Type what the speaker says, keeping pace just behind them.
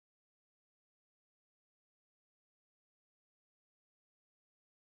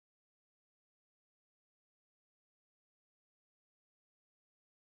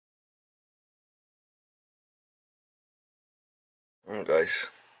Alright guys,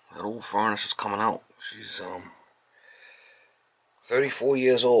 that old furnace is coming out. She's 34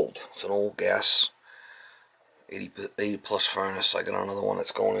 years old. It's an old gas 80 plus furnace. I got another one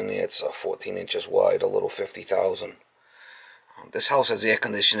that's going in there. It's 14 inches wide, a little 50,000. This house has air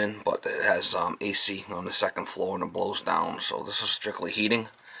conditioning, but it has AC on the second floor and it blows down. So this is strictly heating.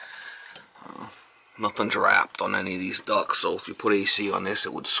 Nothing's wrapped on any of these ducts, so if you put AC on this,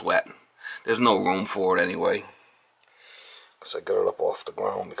 it would sweat. There's no room for it anyway. Because I got it up off the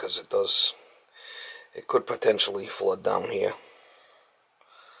ground because it could potentially flood down here.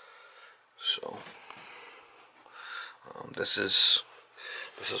 So this is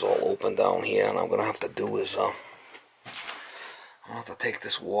all open down here, and I'm gonna have to do is I'll have to take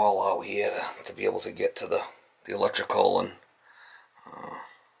this wall out here to be able to get to the electrical, and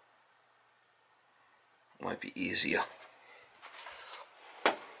might be easier.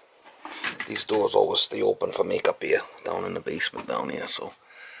 These doors always stay open for makeup here down in the basement down here, so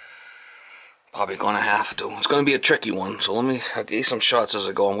probably gonna have to. It's gonna be a tricky one, so I gave some shots as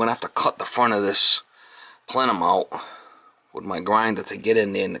I go. I'm gonna have to cut the front of this plenum out with my grinder to get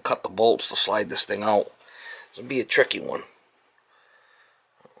in there and to cut the bolts to slide this thing out. It's gonna be a tricky one.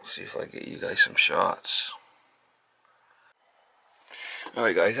 Let's see if I get you guys some shots.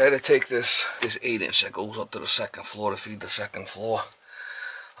 Alright guys, I had to take this 8-inch that goes up to the second floor to feed the second floor.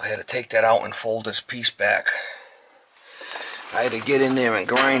 I had to take that out and fold this piece back. I had to get in there and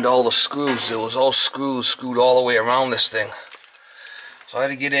grind all the screws. There was all screwed all the way around this thing. So I had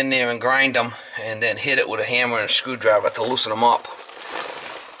to get in there and grind them and then hit it with a hammer and a screwdriver to loosen them up.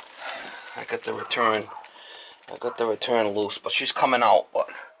 I got the return loose, but she's coming out, but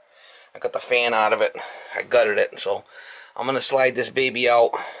I got the fan out of it. I gutted it, so I'm gonna slide this baby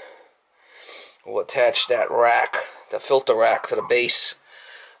out. We'll attach that rack, the filter rack, to the base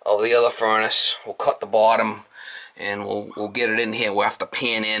of the other furnace. We'll cut the bottom and we'll get it in here. We'll have to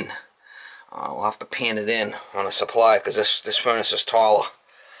pan in. We'll have to pan it in on a supply because this furnace is taller.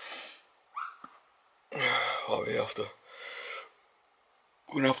 We're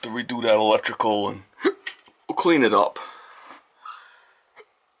gonna have to redo that electrical and we'll clean it up.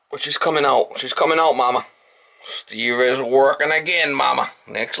 But she's coming out. She's coming out, Mama. Steve is working again, Mama.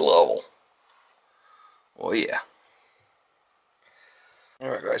 Next level. Oh yeah.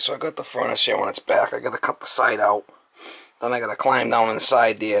 Alright guys, so I got the furnace here on its back. I gotta cut the side out. Then I gotta climb down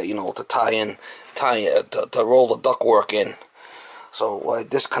inside there, you know, to to roll the ductwork in. So I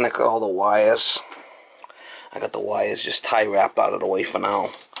disconnected all the wires. I got the wires just tie wrapped out of the way for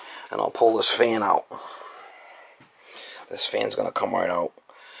now. And I'll pull this fan out. This fan's gonna come right out.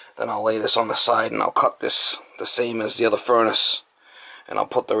 Then I'll lay this on the side and I'll cut this the same as the other furnace. And I'll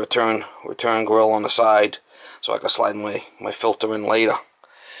put the return grill on the side so I can slide my filter in later.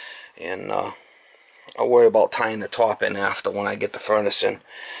 And I'll worry about tying the top in after when I get the furnace in.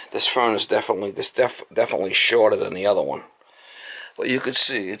 This furnace definitely shorter than the other one. But you can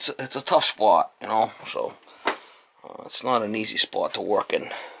see it's a tough spot, you know. So it's not an easy spot to work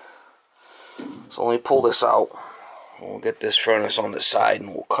in. So let me pull this out. We'll get this furnace on the side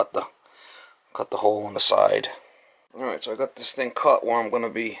and we'll cut the hole on the side. Alright, so I got this thing cut where I'm going to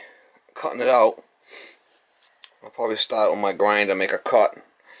be cutting it out. I'll probably start with my grinder, make a cut.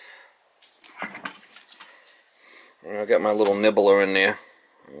 And I'll get my little nibbler in there.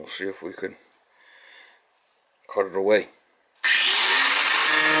 And we'll see if we could cut it away.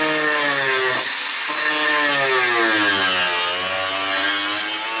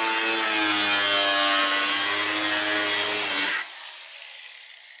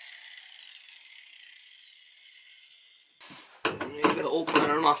 You gotta open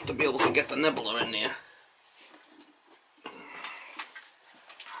it enough to be able to get the nibbler in there.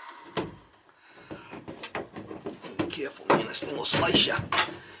 Careful, man, this thing will slice you.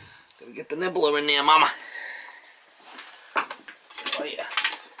 Gotta get the nibbler in there, Mama. Oh yeah.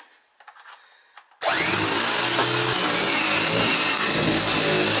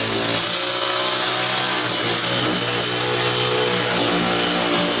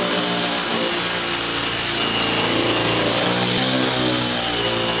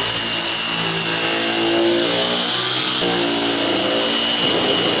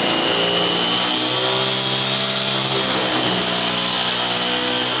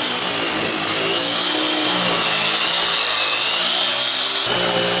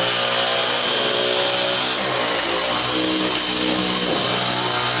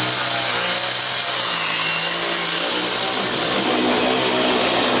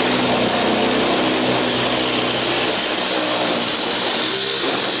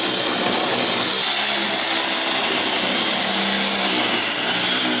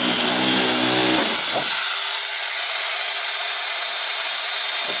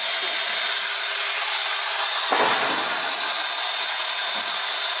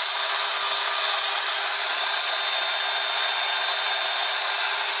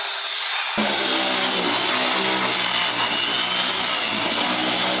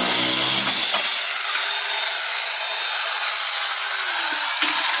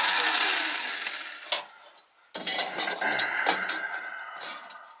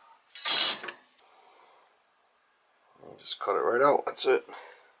 That's it.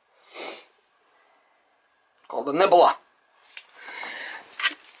 Called the nibbler.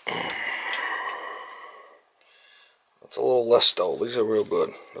 It's a little less though. These are real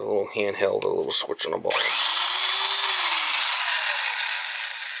good. They're a little handheld, a little switch on the bottom.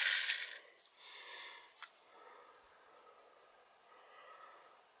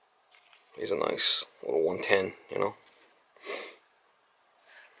 These are nice. Little 110, you know.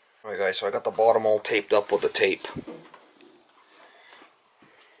 Alright guys, so I got the bottom all taped up with the tape.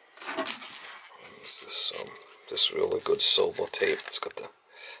 This really good silver tape. It's got the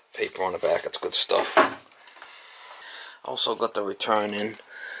paper on the back. It's good stuff. Also got the return in.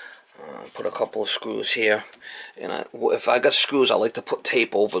 Put a couple of screws here. And if I got screws, I like to put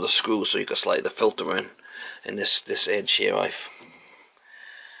tape over the screws so you can slide the filter in. And this edge here, let's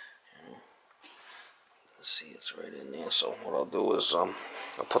see, it's right in there. So what I'll do is I'll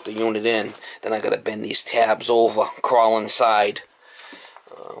put the unit in. Then I gotta bend these tabs over, crawl inside.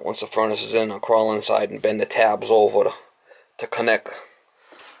 Once the furnace is in, I'll crawl inside and bend the tabs over to connect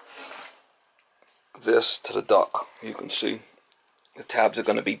this to the duct. You can see the tabs are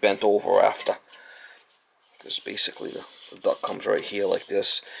going to be bent over after. This basically the duct comes right here like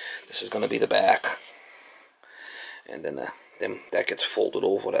this. This is going to be the back, and then that gets folded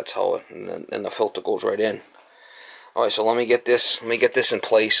over. That's how it, and then the filter goes right in. All right, so let me get this in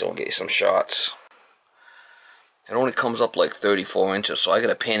place, and we'll get you some shots. It only comes up like 34 inches, so I got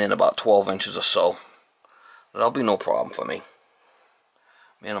to pan in about 12 inches or so. That'll be no problem for me.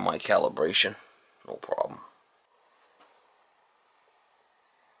 Man of my calibration, no problem.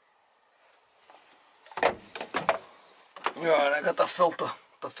 Alright, I got the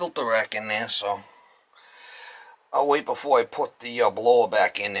filter rack in there, so I'll wait before I put the blower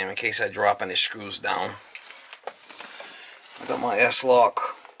back in there in case I drop any screws down. I got my S-lock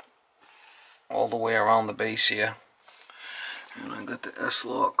all the way around the base here, and I got the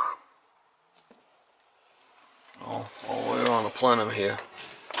S-lock all the way around the plenum here.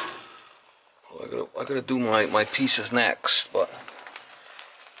 Well, I gotta do my pieces next, but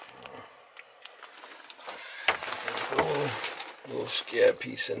put a little scab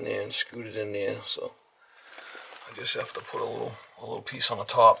piece in there and scoot it in there. So I just have to put a little piece on the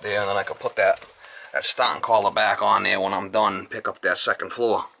top there, and then I can put that starting collar back on there when I'm done and pick up that second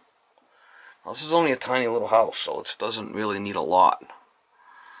floor. Now, this is only a tiny little house, so it doesn't really need a lot.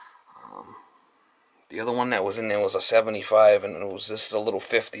 The other one that was in there was a 75, and this is a little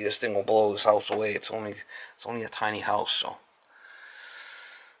 50. This thing will blow this house away. It's only a tiny house, so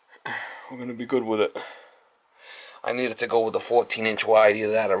we're gonna be good with it. I needed to go with the 14-inch wide.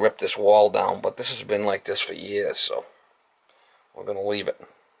 Either that or rip this wall down, but this has been like this for years, so we're gonna leave it.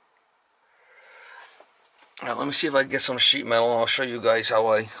 Alright, let me see if I can get some sheet metal, and I'll show you guys how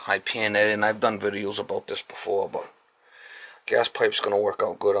I pan that in. I've done videos about this before, but gas pipe's going to work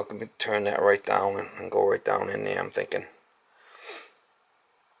out good. I'm going to turn that right down and go right down in there. I'm thinking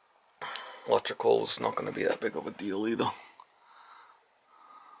electrical is not going to be that big of a deal either.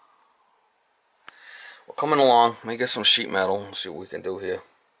 We're coming along. Let me get some sheet metal and see what we can do here.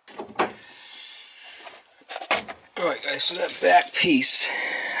 Alright guys, so that back piece,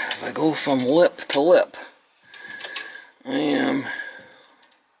 if I go from lip to lip, I am,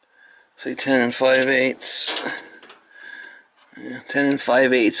 say 10 5/8. 10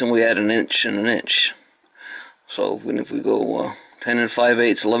 5/8, and we add an inch and an inch. So if we go 10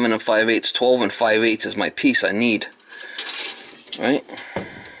 5/8, 11 5/8, 12 5/8 is my piece I need, right?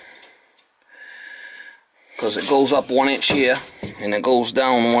 Because it goes up 1 inch here and it goes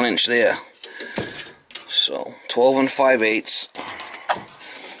down 1 inch there. So 12 5/8,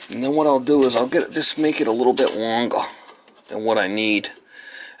 and then what I'll do is I'll just make it a little bit longer than what I need,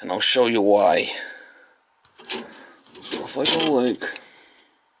 and I'll show you why. So if I go like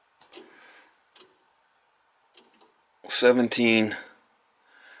 17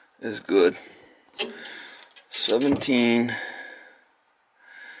 is good. 17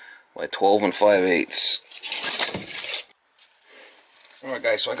 by 12 5/8. Alright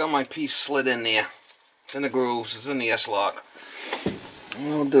guys, so I got my piece slid in there. It's in the grooves, it's in the S-lock.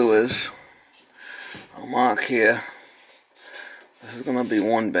 What I'll do is I'll mark here. This is going to be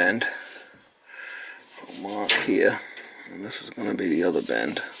one bend. I'll mark here, and this is going to be the other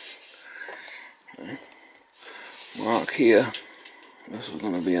bend. Okay. Mark here. This is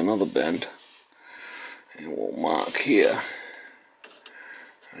going to be another bend. And we'll mark here.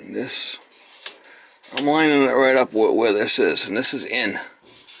 And this, I'm lining it right up where this is, and this is in.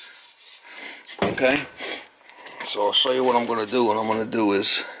 Okay? So I'll show you what I'm going to do. What I'm going to do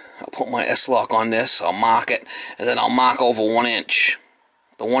is I'll put my S-lock on this, I'll mark it, and then I'll mark over 1 inch.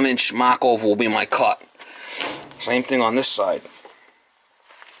 The 1 inch mark over will be my cut. Same thing on this side.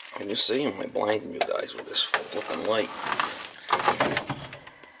 Can you see? Am I blinding you guys with this flipping light?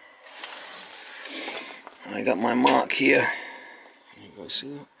 I got my mark here. You guys see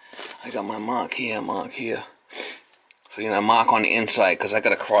that? I got my mark here, mark here. So you know, mark on the inside because I got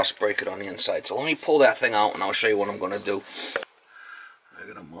to cross break it on the inside. So let me pull that thing out and I'll show you what I'm going to do.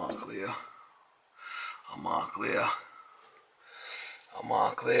 I got a mark there, a mark there, a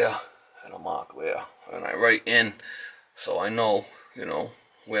mark there, and a mark there. And I write in so I know, you know,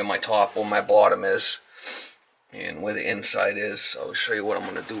 where my top or my bottom is and where the inside is. I'll show you what I'm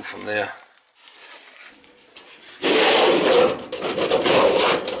going to do from there.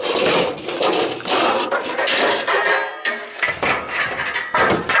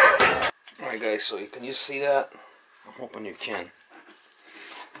 Alright guys, so can you see that? I'm hoping you can.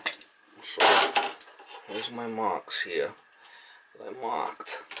 So here's my marks here that I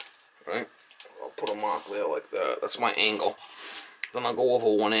marked, right? I'll put a mark there like that. That's my angle. Then I'll go over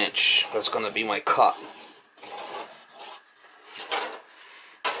 1 inch. That's going to be my cut.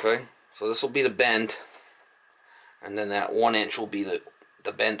 Okay, so this will be the bend, and then that 1 inch will be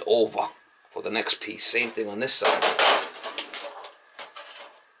the bend over for the next piece. Same thing on this side.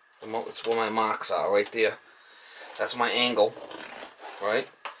 That's where my marks are, right there. That's my angle, right?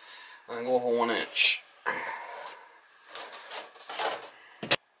 I go over 1 inch.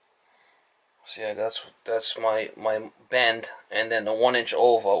 See, that's my bend, and then the 1 inch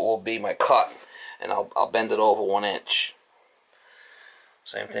over will be my cut, and I'll bend it over 1 inch.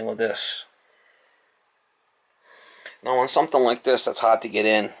 Same thing with this. Now on something like this that's hard to get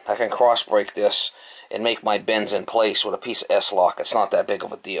in, I can cross break this and make my bends in place with a piece of S-lock. It's not that big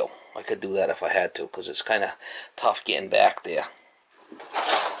of a deal. I could do that if I had to, because it's kind of tough getting back there.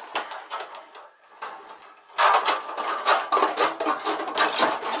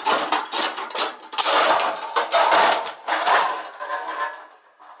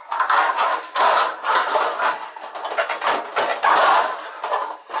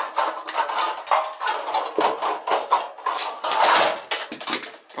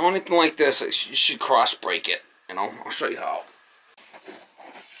 Anything like this, you should cross break it, you know. I'll show you how.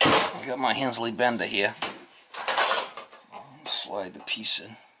 I got my Hensley bender here. I'll slide the piece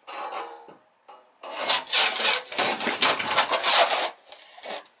in.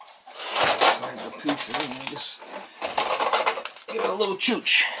 Slide the piece in and just give it a little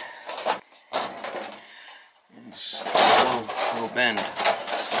chooch. And just a little bend.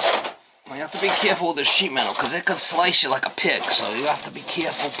 You have to be careful with the sheet metal because it could slice you like a pig, so you have to be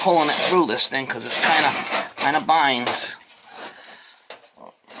careful pulling it through this thing because it's kind of binds.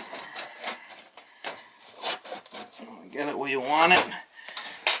 Get it where you want it.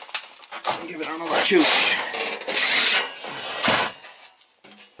 Give it another chooch.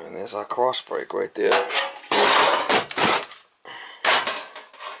 And there's our cross break right there.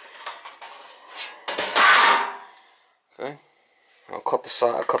 Okay. I'll cut the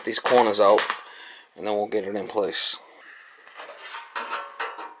side, I'll cut these corners out, and then we'll get it in place.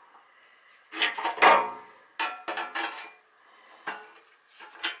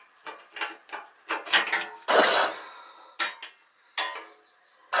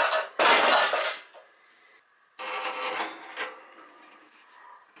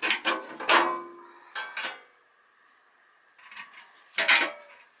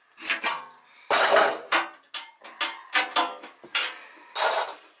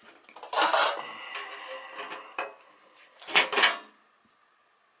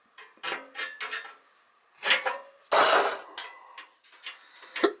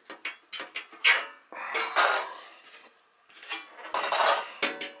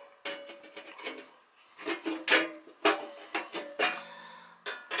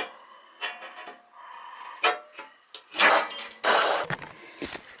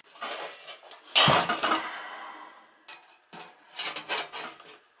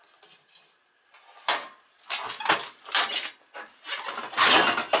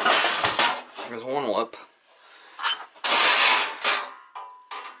 There's one lip.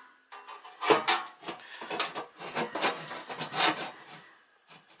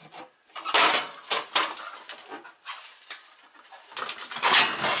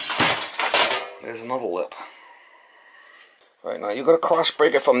 There's another lip. Right, now you got to cross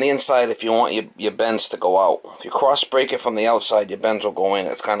break it from the inside if you want your bends to go out. If you cross break it from the outside, your bends will go in.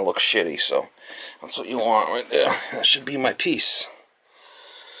 It kind of looks shitty, so that's what you want right there. That should be my piece.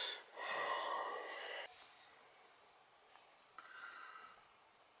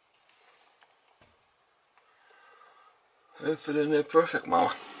 It fit in there perfect,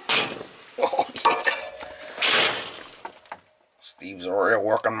 Mama. Oh, yeah. Steve's a real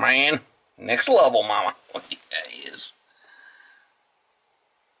working man. Next level, Mama. Oh, yeah, he is.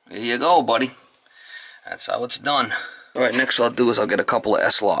 There you go, buddy. That's how it's done. Alright, next what I'll do is I'll get a couple of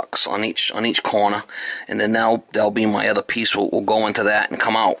S-locks on each corner, and then now that'll be my other piece will go into that and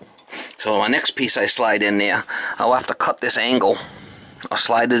come out. So my next piece I slide in there, I'll have to cut this angle. I'll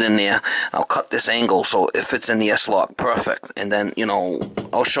slide it in there, I'll cut this angle so it fits in the S-lock perfect, and then, you know,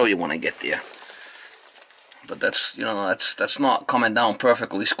 I'll show you when I get there. But that's, you know, that's not coming down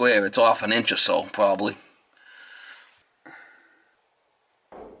perfectly square. It's off an inch or so, probably.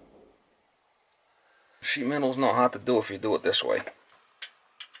 Sheet metal's not hard to do if you do it this way.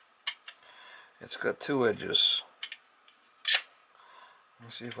 It's got two edges.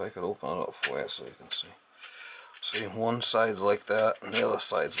 Let's see if I can open it up for you so you can see. See, one side's like that and the other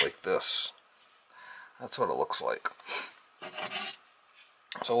side's like this. That's what it looks like.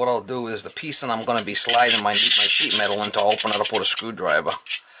 So what I'll do is the piece that I'm going to be sliding my sheet metal into, I'll open it up with a screwdriver.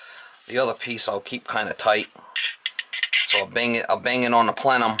 The other piece I'll keep kind of tight. So I'll bang it on the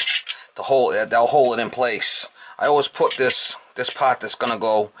plenum. They'll hold it in place. I always put this part that's going to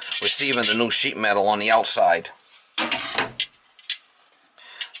go receiving the new sheet metal on the outside.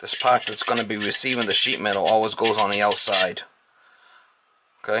 This part that's going to be receiving the sheet metal always goes on the outside.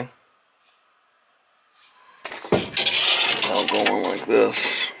 Okay? I'll go in like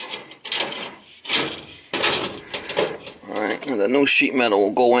this. Alright, and the new sheet metal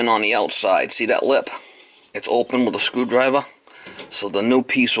will go in on the outside. See that lip? It's open with a screwdriver. So the new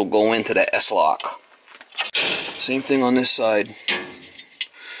piece will go into that S-lock. Same thing on this side.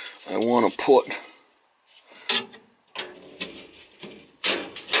 I want to put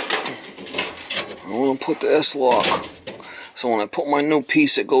the S-lock. So when I put my new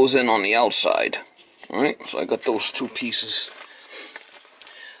piece, it goes in on the outside. Alright, so I got those two pieces.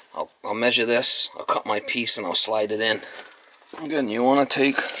 I'll measure this, I'll cut my piece, and I'll slide it in. Again, you want to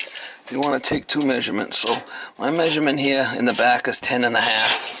take two measurements. So my measurement here in the back is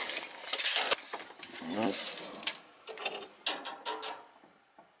 10.5.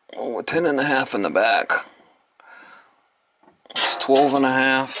 Oh, 10.5 in the back. It's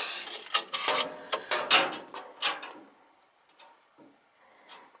 12.5.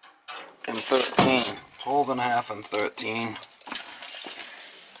 And 13. 12.5 and 13.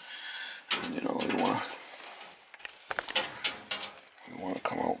 And, you know, you want to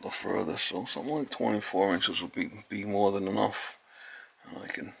come out the furthest, so something like 24 inches will be more than enough. And I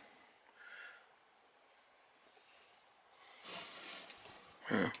can,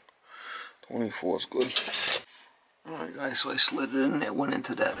 yeah, 24 is good. Alright guys, so I slid it in, it went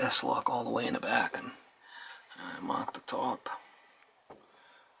into that S-lock all the way in the back, and I marked the top,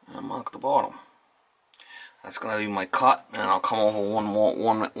 and I marked the bottom. That's gonna be my cut, and I'll come over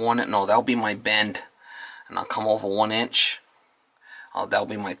that'll be my bend, and I'll come over 1 inch. That'll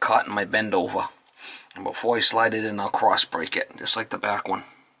be my cut and my bend over. And before I slide it in, I'll cross break it, just like the back one.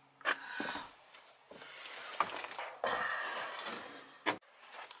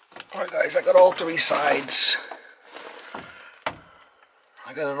 Alright guys, I got all three sides.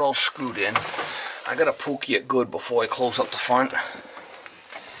 I got it all screwed in. I gotta pokey it good before I close up the front.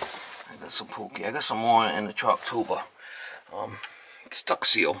 I got some pokey. I got some more in the chalk tuber. It's duct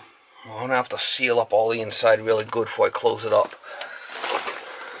seal. I'm gonna have to seal up all the inside really good before I close it up.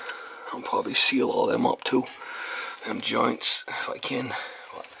 I'll probably seal all them up too, them joints, if I can.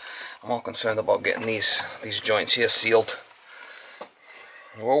 But I'm all concerned about getting these joints here sealed.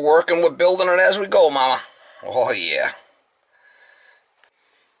 We're working with building it as we go, mama. Oh yeah.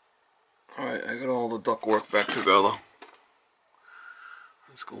 Alright, I got all the ductwork back together.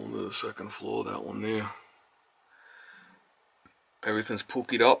 Let's go into the second floor, that one there. Everything's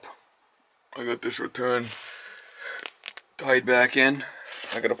pokeyed up. I got this return tied back in.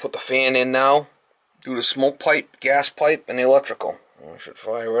 I gotta put the fan in now, do the smoke pipe, gas pipe, and the electrical. I should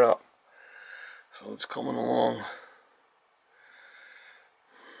fire it up. So it's coming along.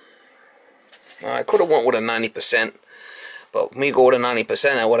 Now, I could have went with a 90%, but me go to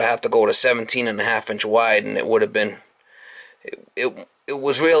 90%, I would have to go to 17.5 inch wide, and it would have been, it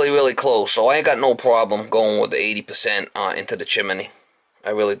was really close. So I ain't got no problem going with the 80% into the chimney.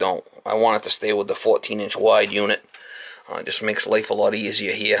 I really don't. I wanted to stay with the 14-inch wide unit. It just makes life a lot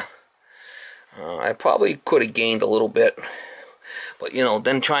easier here. I probably could have gained a little bit, but you know,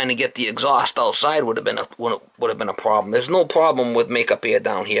 then trying to get the exhaust outside would have been a problem. There's no problem with makeup air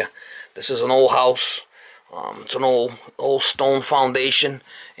down here. This is an old house. It's an old stone foundation,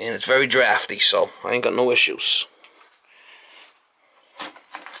 and it's very drafty, so I ain't got no issues.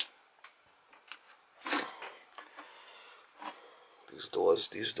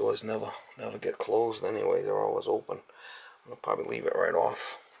 These doors never get closed anyway. They're always open. I'll probably leave it right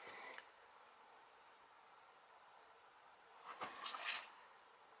off.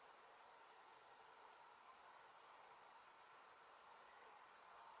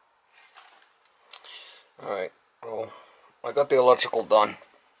 Alright, well, I got the electrical done.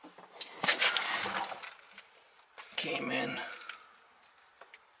 Came in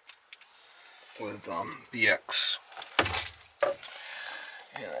with BX.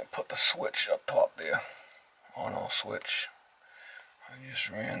 And I put the switch up top there. On-off switch. I just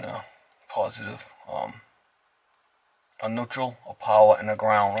ran a positive, a neutral, a power, and a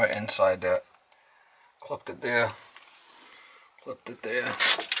ground right inside that. Clipped it there. Clipped it there.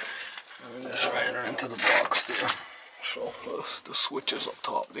 And just ran her into the box there. So the switch is up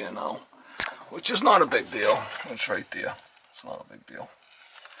top there now. Which is not a big deal. It's right there. It's not a big deal.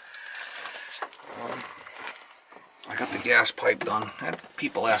 I got the gas pipe done. I had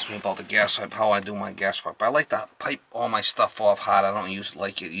people ask me about the gas pipe, how I do my gas pipe. I like to pipe all my stuff off hot. I don't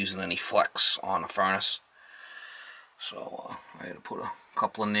like it using any flex on the furnace. So I had to put a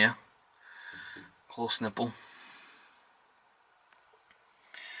couple in there. Close nipple.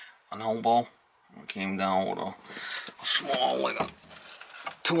 An elbow. I came down with a small, like a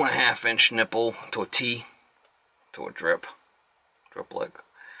 2.5 inch nipple to a T, to a drip leg.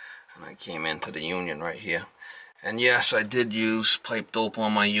 And I came into the union right here. And yes, I did use pipe dope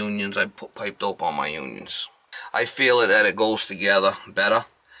on my unions. I put pipe dope on my unions. I feel that it goes together better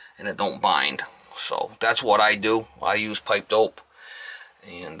and it don't bind. So that's what I do. I use pipe dope.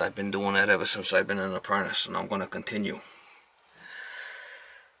 And I've been doing that ever since I've been an apprentice, and I'm going to continue.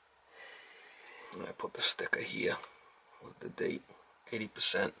 And I put the sticker here with the date,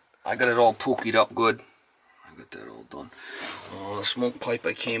 80%. I got it all pookied up good. I got that all done. The smoke pipe,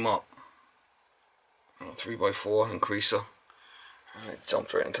 I came up. 3x4 increaser. And it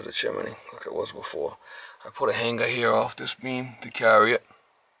jumped right into the chimney like it was before. I put a hanger here off this beam to carry it.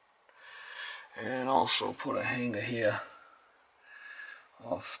 And also put a hanger here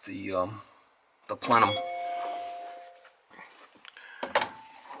off the plenum.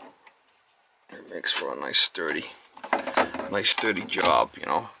 It makes for a nice sturdy job, you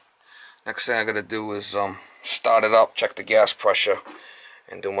know. Next thing I gotta do is start it up, check the gas pressure,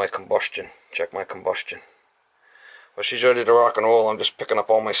 and do my combustion. Check my combustion. But she's ready to rock and roll. I'm just picking up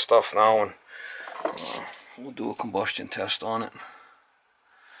all my stuff now, and we'll do a combustion test on it.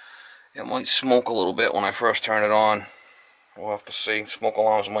 It might smoke a little bit when I first turn it on. We'll have to see. Smoke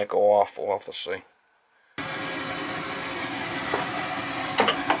alarms might go off. We'll have to see.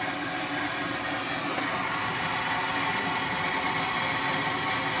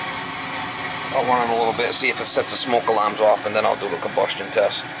 I'll run it a little bit, see if it sets the smoke alarms off, and then I'll do the combustion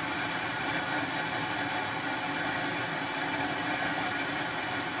test.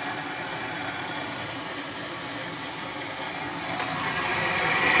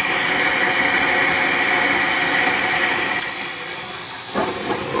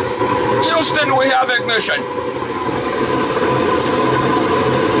 Houston, we have ignition.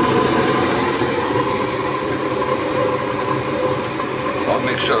 So I'll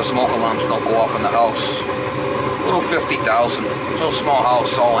make sure the smoke alarms don't go off in the house. Little 50,000, little small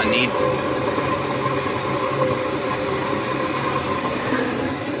house, all I need.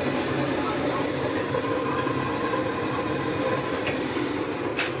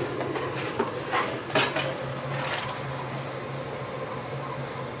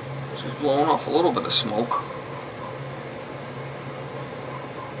 Blowing off a little bit of smoke.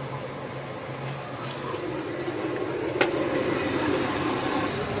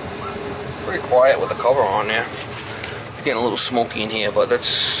 Pretty quiet with the cover on there. It's getting a little smoky in here, but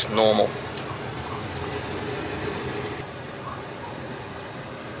that's normal.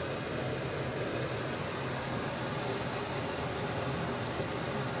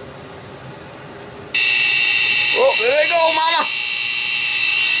 Oh, there they go, mama!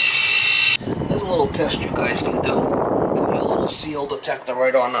 There's a little test you guys can do. Put your little seal detector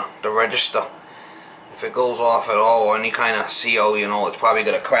right on the register. If it goes off at all, or any kind of CO, you know, it's probably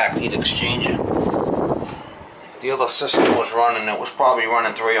got a cracked heat exchanger. The other system was running, it was probably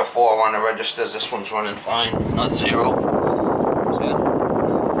running 3 or 4 on the registers. This one's running fine, not 0.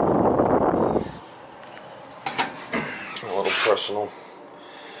 A little personal.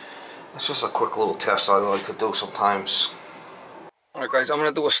 It's just a quick little test I like to do sometimes. Alright guys, I'm going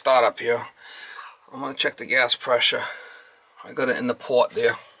to do a startup here. I'm going to check the gas pressure. I got it in the port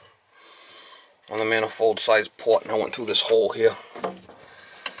there. On the manifold size port, and I went through this hole here.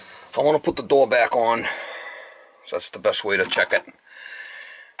 I want to put the door back on. So that's the best way to check it.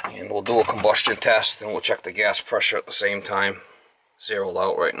 And we'll do a combustion test, and we'll check the gas pressure at the same time. Zeroed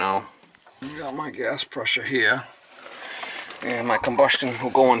out right now. I got my gas pressure here. And my combustion will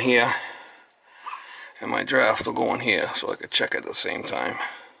go in here. And my draft will go in here, so I can check it at the same time.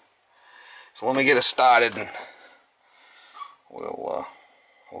 So let me get it started, and we'll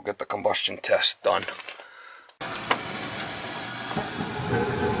get the combustion test done. A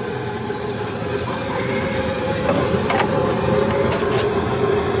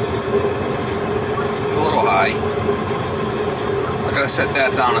little high. I gotta set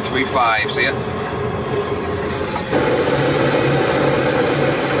that down to 3.5, see it?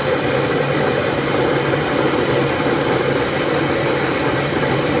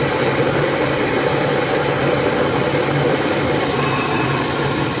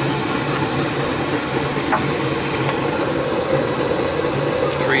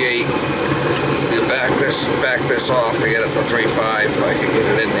 Back this off to get it to 3.5 if I can get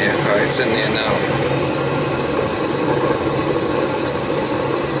it in there. Alright, it's in there now.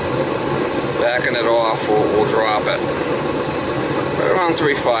 Backing it off, we'll drop it. Right around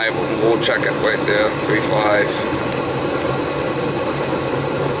 3.5, we'll check it right there, 3.5.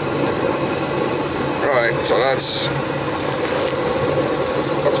 Alright, so that's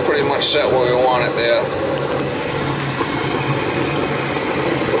pretty much set where we want it there.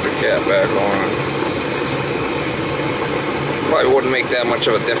 Put the cap back on. Probably wouldn't make that much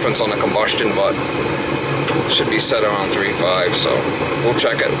of a difference on the combustion, but it should be set around 3.5, so we'll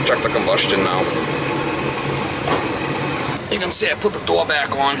check the combustion now. You can see I put the door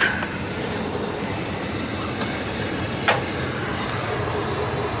back on.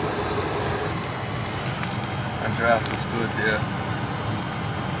 That draft is good there.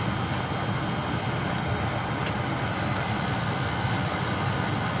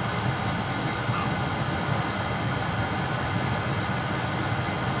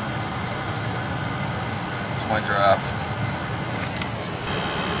 My draft.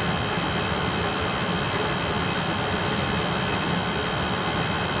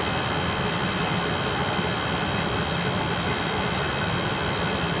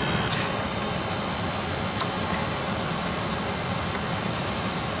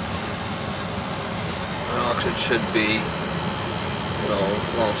 The oxygen should be,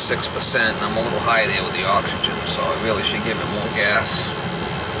 around 6%, and I'm a little high there with the oxygen, so I really should give it more gas.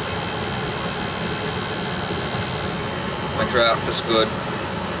 My draft is good.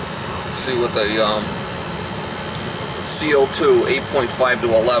 Let's see what the CO2, 8.5 to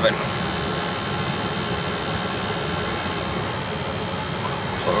 11.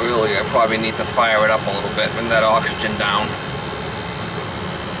 So really, I probably need to fire it up a little bit, bring that oxygen down.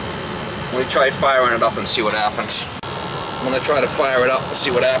 Let me try firing it up and see what happens. I'm going to try to fire it up and see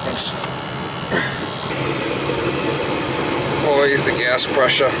what happens. Raise the gas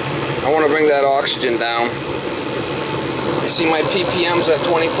pressure. I want to bring that oxygen down. You see my ppm's at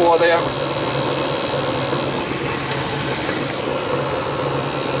 24 there?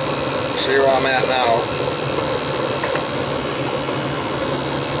 See where I'm at now.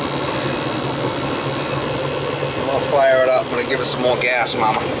 I'm gonna fire it up. I'm gonna give it some more gas,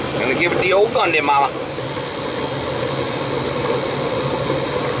 mama. I'm gonna give it the old gun there, mama.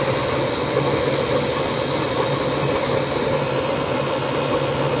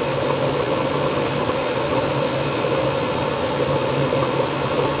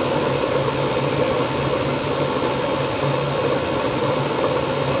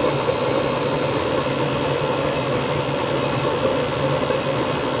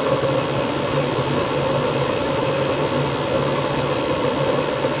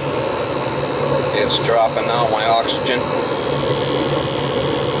 It's dropping now, my oxygen.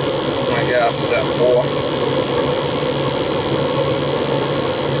 My gas is at 4.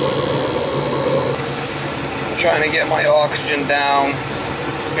 I'm trying to get my oxygen down,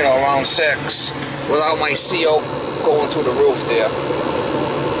 around 6 without my CO going through the roof there.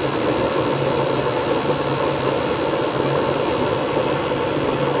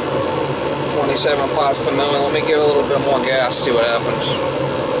 .7 parts per million. Let me give it a little bit more gas, see what happens.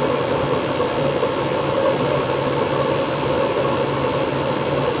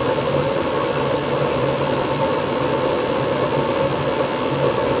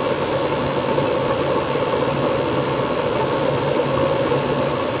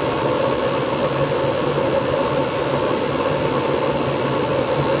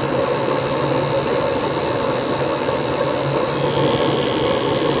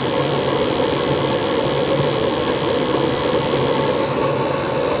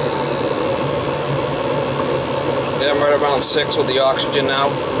 Yeah, I'm right around 6 with the oxygen now.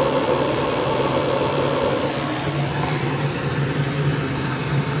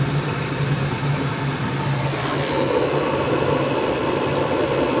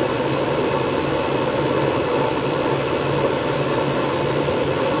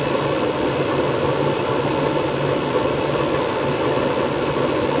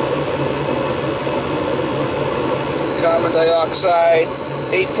 Carbon dioxide,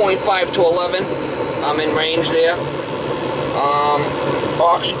 8.5 to 11. I'm in range there.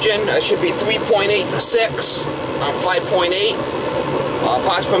 Oxygen, I should be 3.8 to 6. I'm 5.8.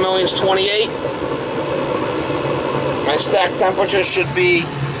 Parts per million is 28. My stack temperature should be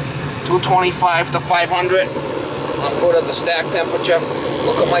 225 to 500. I'm good at the stack temperature.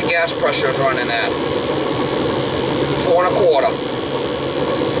 Look at my gas pressure is running at 4 1/4.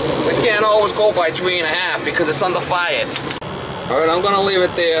 We can't always go by 3 1/2 because it's underfired. Alright, I'm going to leave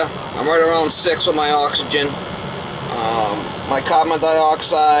it there. I'm right around 6 with my oxygen. My carbon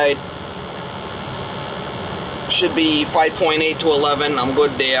dioxide should be 5.8 to 11. I'm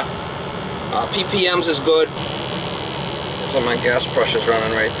good there. ppms is good. So my gas pressure's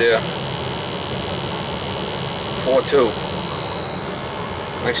running right there. 4.2.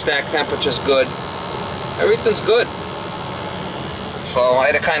 My stack temperature's good. Everything's good. So I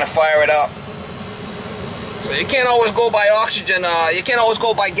had to kind of fire it up. So you can't always go by oxygen. You can't always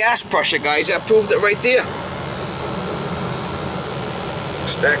go by gas pressure, guys. I proved it right there.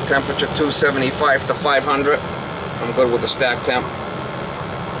 Stack temperature 275 to 500. I'm good with the stack temp.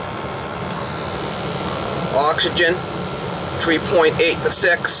 Oxygen 3.8 to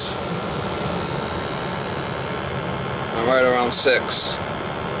 6. I'm right around 6.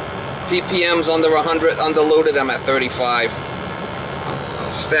 ppm's under 100, undiluted, I'm at 35.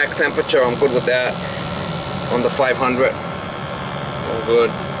 Stack temperature, I'm good with that. Under 500. All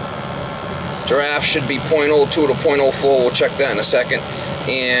good. Draft should be 0.02 to 0.04. We'll check that in a second.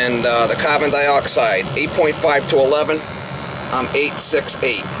 And the carbon dioxide 8.5 to 11. I'm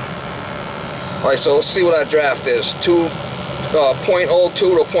 868. Alright, so let's see what our draft is. 0.02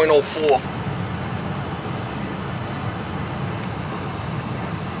 to 0.04.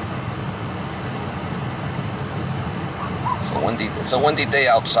 It's a windy day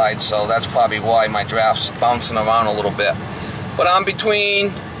outside, so that's probably why my draft's bouncing around a little bit. But I'm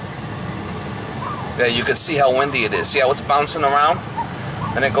between. Yeah, you can see how windy it is. See how it's bouncing around?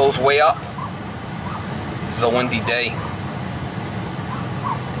 And it goes way up. It's a windy day.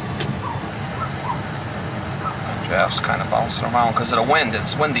 The draft's kind of bouncing around because of the wind.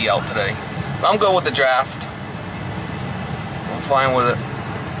 It's windy out today. But I'm good with the draft. I'm fine with it.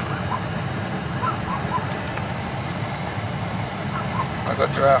 I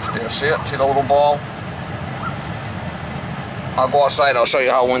got draft there. See it? See the little ball? I'll go outside. I'll show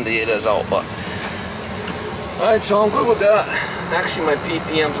you how windy it is out. But alright, so I'm good with that. Actually, my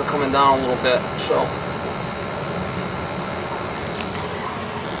ppms are coming down a little bit. So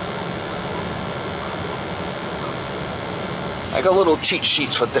I got little cheat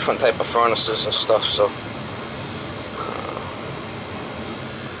sheets for different type of furnaces and stuff. So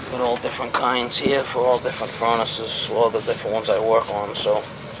got all different kinds here for all different furnaces, all the different ones I work on, so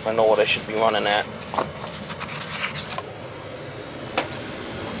I know what I should be running at.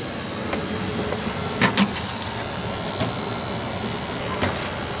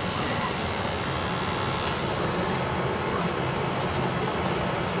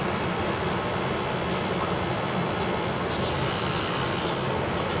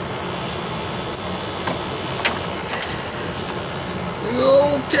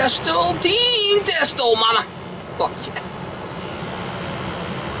 Testo, team Testo, mama. Fuck yeah.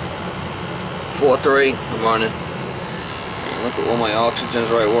 4.3, I'm running. And look at all my oxygen's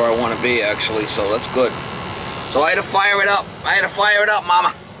right where I want to be, actually, so that's good. So I had to fire it up. I had to fire it up,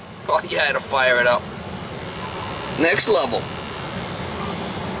 mama. Oh yeah, I had to fire it up. Next level.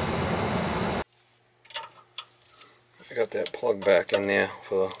 I got that plug back in there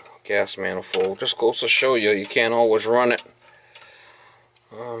for the gas manifold. Just goes to show you, you can't always run it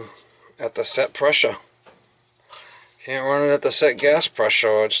at the set pressure. Can't run it at the set gas pressure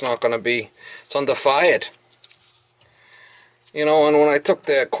or it's not going to be, it's underfired. You know, and when I took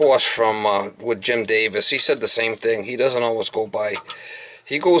that course from with Jim Davis, he said the same thing. He doesn't always go by,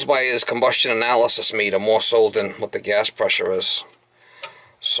 he goes by his combustion analysis meter more so than what the gas pressure is.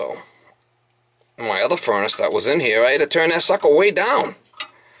 So my other furnace that was in here, I had to turn that sucker way down.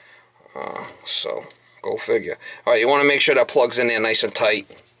 So go figure. Alright, you want to make sure that plug's in there nice and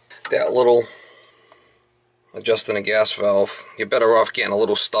tight. That little adjusting a gas valve, you're better off getting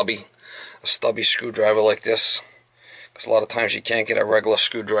a stubby screwdriver like this, because a lot of times you can't get a regular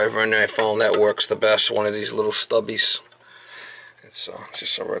screwdriver in there. I found that works the best, one of these little stubbies. It's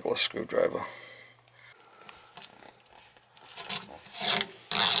just a regular screwdriver.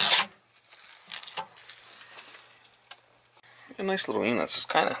 A nice little unit. It's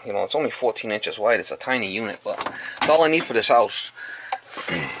kind of, you know, it's only 14 inches wide. It's a tiny unit, but it's all I need for this house.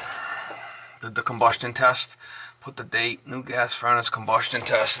 Did the combustion test, put the date, new gas furnace combustion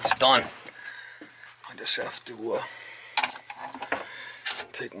test, it's done. I just have to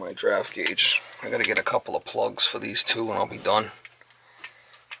take my draft gauge. I gotta get a couple of plugs for these two and I'll be done.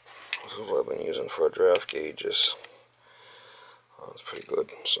 This is what I've been using for draft gauges. That's pretty good.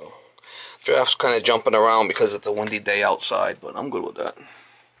 So draft's kind of jumping around because it's a windy day outside, but I'm good with that.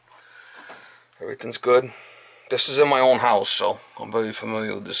 Everything's good. This is in my own house, so I'm very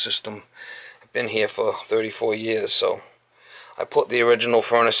familiar with the system. I've been here for 34 years, so I put the original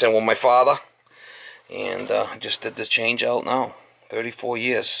furnace in with my father, and I just did the change out now. 34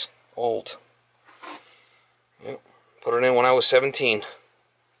 years old. Yep. Put it in when I was 17.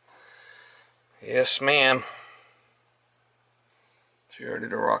 Yes, ma'am. So you're ready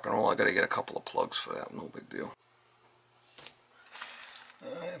to rock and roll. I gotta get a couple of plugs for that. No big deal.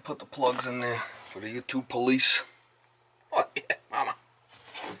 I put the plugs in there for the YouTube police. Oh yeah, mama.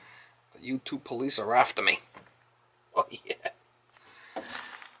 The YouTube police are after me. Oh yeah.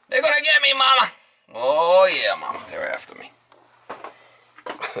 They're gonna get me, mama. Oh yeah, mama. They're after me.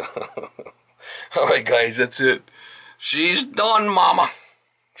 Alright guys, that's it. She's done, mama.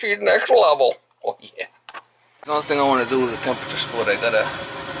 She's next level. Oh yeah. Another thing I want to do with the temperature split, I got a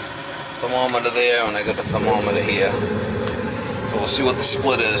thermometer there and I got a thermometer here. So we'll see what the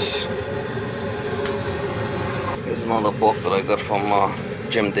split is. Here's another book that I got from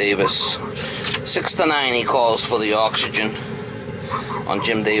Jim Davis. 6 to 9 he calls for the oxygen on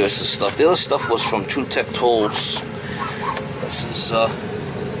Jim Davis's stuff. The other stuff was from True Tech Tools. This is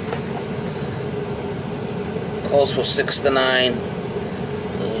calls for 6 to 9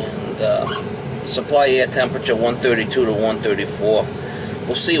 and supply air temperature 132 to 134.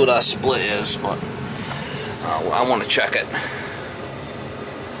 We'll see what our split is, but I want to check it.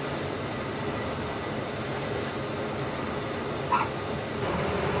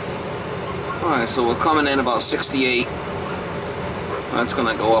 Alright, so we're coming in about 68. That's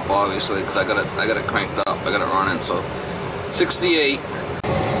gonna go up obviously because I got it cranked up. I got it running, so 68.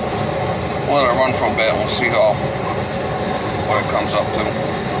 We'll let it run for a bit and we'll see what it comes up to.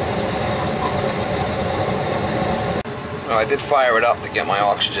 I did fire it up to get my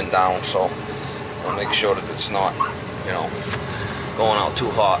oxygen down, so I'll make sure that it's not, you know, going out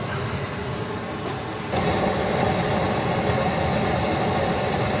too hot.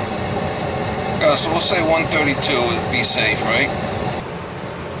 So we'll say 132 to be safe, right?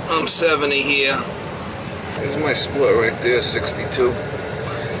 I'm 70 here. There's my split right there, 62.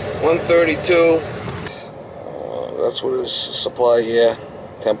 132. That's what his supply air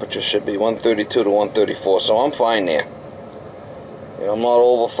temperature should be, 132 to 134. So I'm fine there. You know, I'm not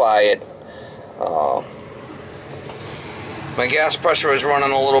overfired. My gas pressure is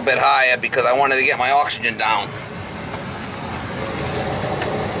running a little bit higher because I wanted to get my oxygen down.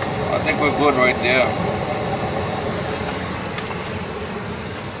 I think we're good right there.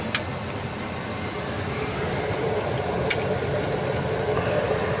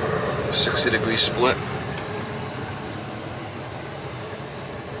 A 60-degree split.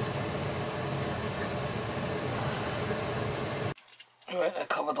 Alright, I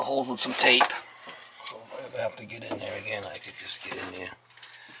covered the holes with some tape. So if I ever have to get in there again, I could just get in there.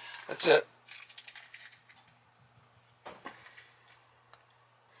 That's it.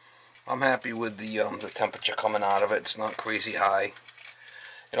 I'm happy with the temperature coming out of it. It's not crazy high.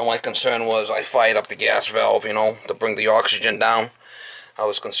 You know, my concern was I fired up the gas valve, you know, to bring the oxygen down. I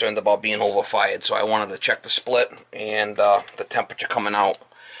was concerned about being overfired, so I wanted to check the split and the temperature coming out.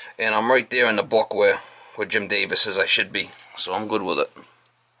 And I'm right there in the book where Jim Davis says I should be, so I'm good with it.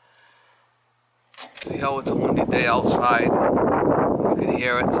 See how it's a windy day outside? You can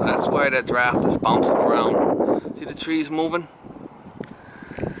hear it, so that's why that draft is bouncing around. See the trees moving?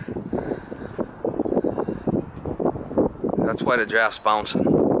 That's why the draft's bouncing.